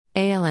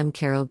ALM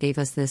Carroll gave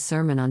us this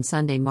sermon on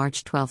Sunday,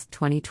 March 12,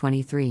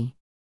 2023.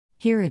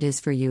 Here it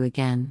is for you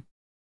again.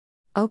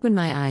 Open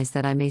my eyes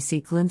that I may see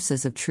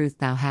glimpses of truth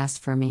thou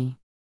hast for me.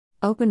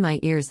 Open my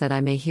ears that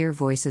I may hear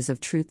voices of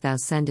truth thou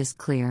sendest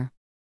clear.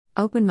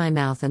 Open my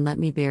mouth and let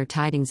me bear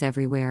tidings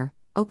everywhere.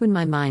 Open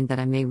my mind that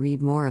I may read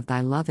more of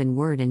thy love in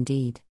word and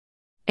deed.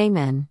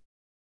 Amen.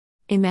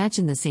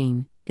 Imagine the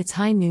scene. It's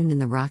high noon in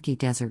the rocky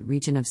desert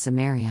region of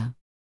Samaria.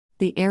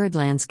 The arid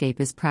landscape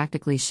is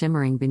practically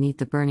shimmering beneath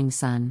the burning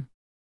sun.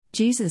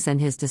 Jesus and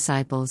his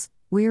disciples,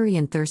 weary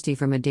and thirsty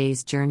from a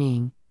day's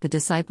journeying, the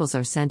disciples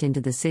are sent into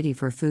the city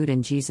for food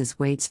and Jesus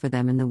waits for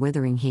them in the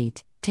withering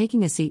heat,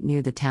 taking a seat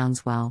near the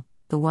town's well,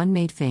 the one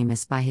made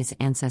famous by his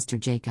ancestor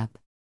Jacob.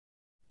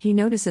 He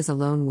notices a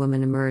lone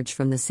woman emerge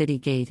from the city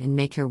gate and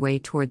make her way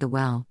toward the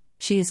well.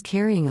 She is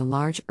carrying a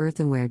large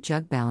earthenware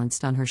jug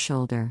balanced on her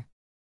shoulder.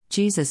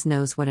 Jesus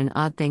knows what an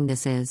odd thing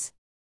this is.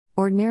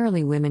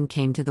 Ordinarily, women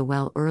came to the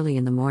well early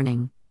in the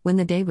morning, when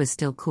the day was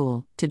still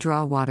cool, to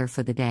draw water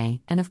for the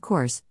day, and of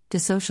course, to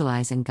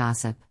socialize and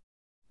gossip.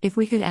 If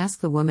we could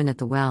ask the woman at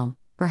the well,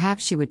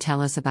 perhaps she would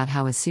tell us about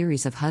how a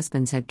series of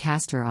husbands had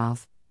cast her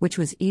off, which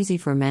was easy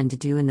for men to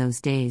do in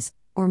those days,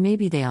 or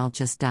maybe they all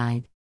just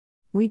died.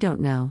 We don't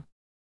know.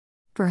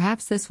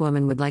 Perhaps this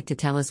woman would like to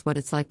tell us what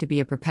it's like to be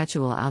a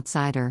perpetual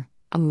outsider,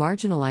 a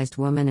marginalized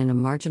woman in a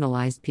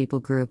marginalized people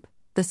group,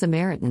 the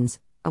Samaritans,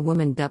 a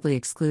woman doubly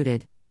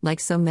excluded. Like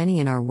so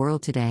many in our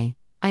world today,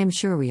 I am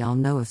sure we all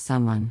know of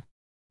someone.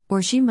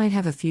 Or she might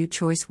have a few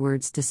choice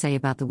words to say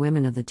about the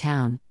women of the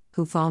town,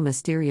 who fall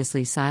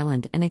mysteriously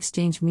silent and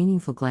exchange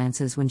meaningful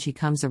glances when she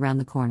comes around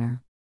the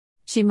corner.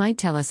 She might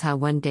tell us how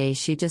one day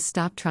she just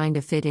stopped trying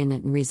to fit in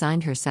and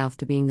resigned herself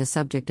to being the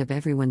subject of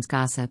everyone's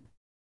gossip.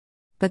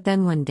 But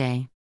then one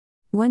day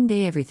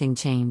everything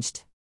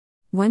changed.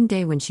 One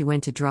day when she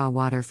went to draw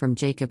water from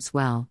Jacob's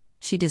well,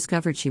 she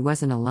discovered she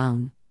wasn't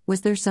alone. Was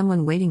there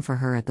someone waiting for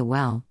her at the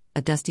well?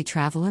 A dusty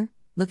traveler,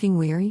 looking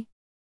weary?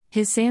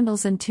 His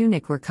sandals and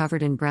tunic were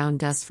covered in brown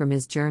dust from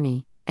his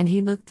journey, and he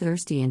looked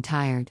thirsty and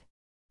tired.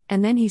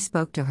 And then he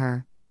spoke to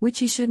her, which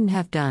he shouldn't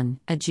have done,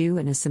 a Jew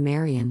and a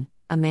Samaritan,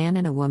 a man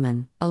and a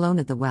woman, alone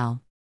at the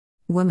well.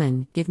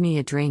 "Woman, give me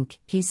a drink,"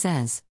 he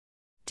says.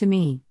 To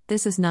me,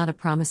 this is not a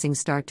promising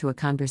start to a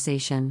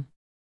conversation.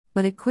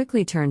 But it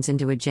quickly turns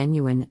into a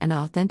genuine and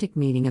authentic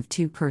meeting of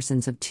two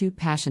persons of two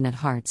passionate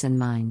hearts and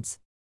minds.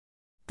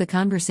 The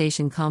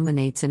conversation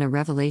culminates in a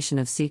revelation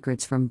of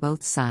secrets from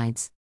both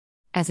sides.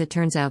 As it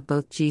turns out,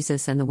 both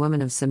Jesus and the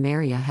woman of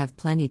Samaria have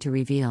plenty to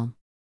reveal.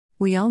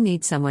 We all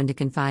need someone to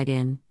confide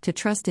in, to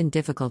trust in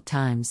difficult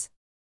times.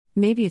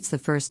 Maybe it's the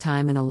first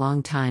time in a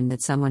long time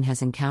that someone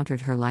has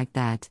encountered her like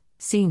that,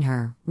 seen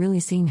her, really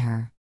seen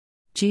her.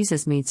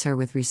 Jesus meets her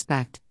with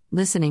respect,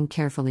 listening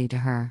carefully to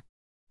her.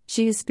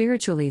 She is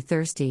spiritually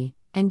thirsty,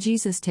 and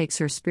Jesus takes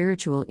her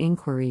spiritual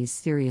inquiries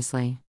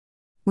seriously.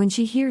 When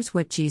she hears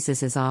what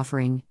Jesus is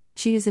offering,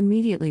 she is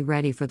immediately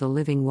ready for the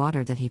living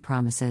water that he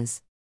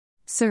promises.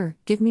 "Sir,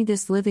 give me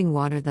this living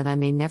water that I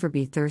may never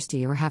be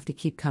thirsty or have to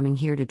keep coming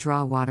here to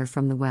draw water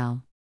from the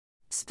well."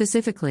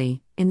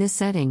 Specifically, in this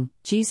setting,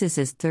 Jesus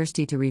is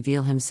thirsty to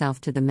reveal himself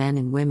to the men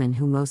and women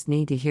who most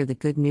need to hear the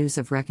good news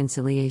of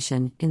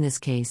reconciliation, in this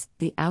case,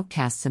 the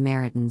outcast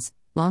Samaritans,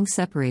 long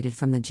separated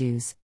from the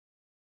Jews.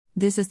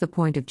 This is the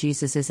point of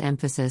Jesus'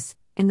 emphasis,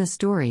 in the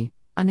story,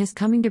 on his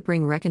coming to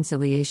bring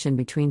reconciliation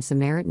between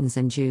Samaritans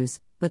and Jews,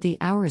 but the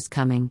hour is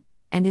coming,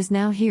 and is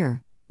now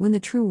here, when the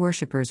true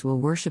worshippers will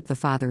worship the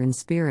Father in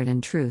spirit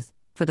and truth,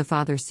 for the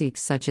Father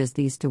seeks such as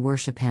these to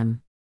worship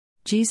him.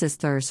 Jesus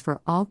thirsts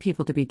for all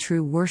people to be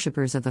true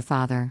worshippers of the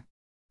Father.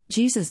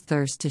 Jesus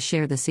thirsts to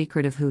share the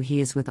secret of who he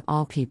is with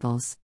all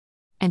peoples.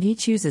 And he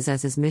chooses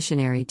as his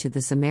missionary to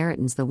the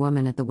Samaritans the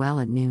woman at the well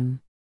at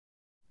noon.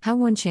 How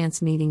one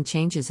chance meeting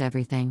changes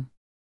everything.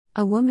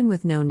 A woman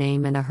with no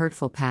name and a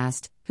hurtful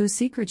past, whose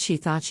secrets she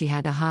thought she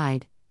had to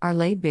hide, are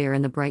laid bare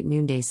in the bright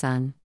noonday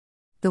sun.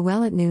 The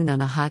well at noon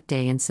on a hot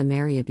day in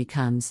Samaria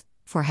becomes,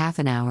 for half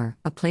an hour,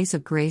 a place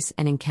of grace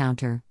and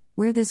encounter,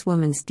 where this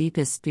woman's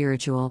deepest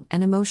spiritual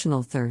and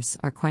emotional thirsts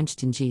are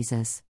quenched in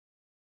Jesus.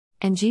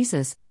 And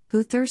Jesus,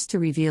 who thirsts to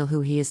reveal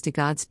who he is to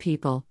God's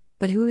people,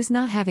 but who is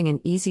not having an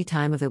easy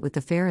time of it with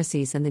the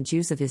Pharisees and the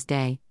Jews of his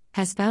day,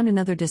 has found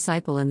another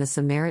disciple in the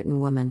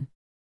Samaritan woman.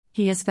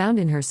 He has found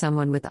in her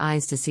someone with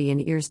eyes to see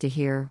and ears to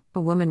hear,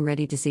 a woman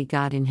ready to see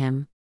God in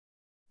him.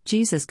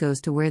 Jesus goes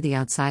to where the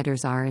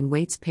outsiders are and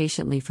waits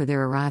patiently for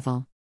their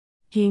arrival.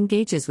 He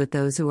engages with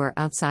those who are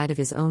outside of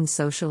his own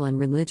social and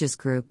religious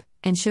group,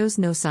 and shows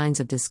no signs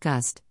of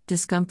disgust,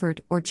 discomfort,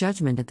 or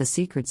judgment at the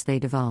secrets they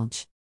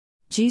divulge.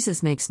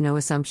 Jesus makes no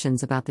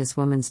assumptions about this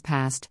woman's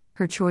past,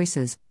 her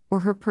choices,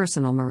 or her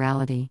personal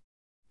morality.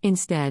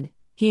 Instead,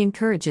 he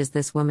encourages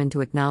this woman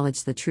to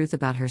acknowledge the truth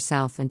about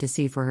herself and to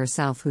see for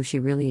herself who she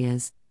really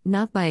is,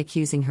 not by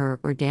accusing her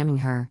or damning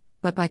her,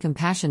 but by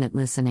compassionate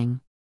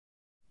listening.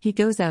 He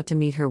goes out to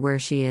meet her where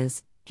she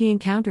is, he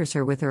encounters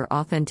her with her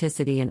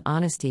authenticity and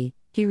honesty,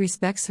 he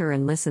respects her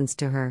and listens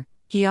to her,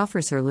 he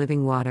offers her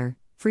living water,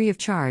 free of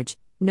charge,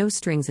 no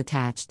strings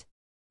attached.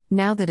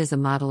 Now that is a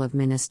model of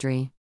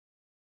ministry.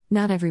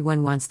 Not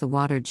everyone wants the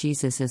water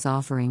Jesus is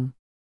offering.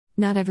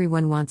 Not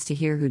everyone wants to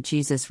hear who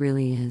Jesus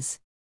really is.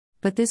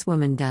 But this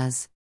woman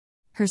does.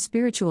 Her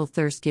spiritual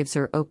thirst gives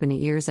her open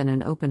ears and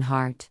an open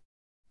heart.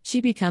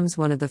 She becomes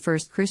one of the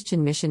first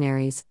Christian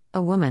missionaries,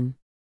 a woman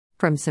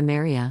from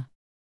Samaria.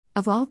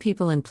 Of all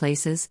people and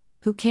places,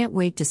 who can't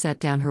wait to set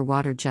down her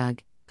water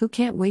jug, who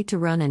can't wait to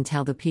run and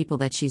tell the people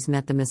that she's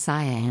met the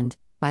Messiah and,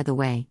 by the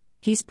way,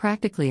 he's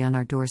practically on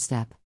our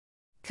doorstep.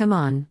 Come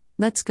on,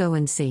 let's go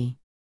and see.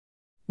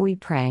 We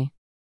pray.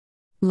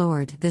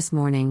 Lord, this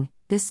morning,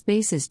 this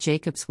space is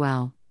Jacob's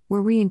well,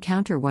 where we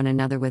encounter one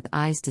another with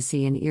eyes to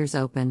see and ears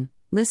open,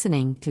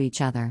 listening to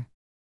each other.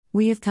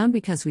 We have come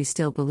because we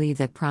still believe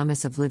that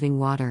promise of living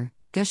water,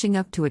 gushing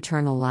up to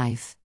eternal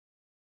life.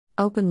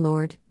 Open,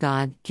 Lord,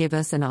 God, give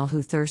us and all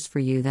who thirst for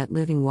you that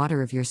living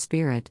water of your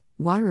Spirit,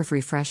 water of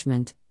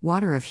refreshment,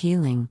 water of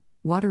healing,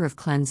 water of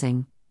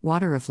cleansing,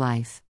 water of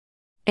life.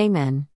 Amen.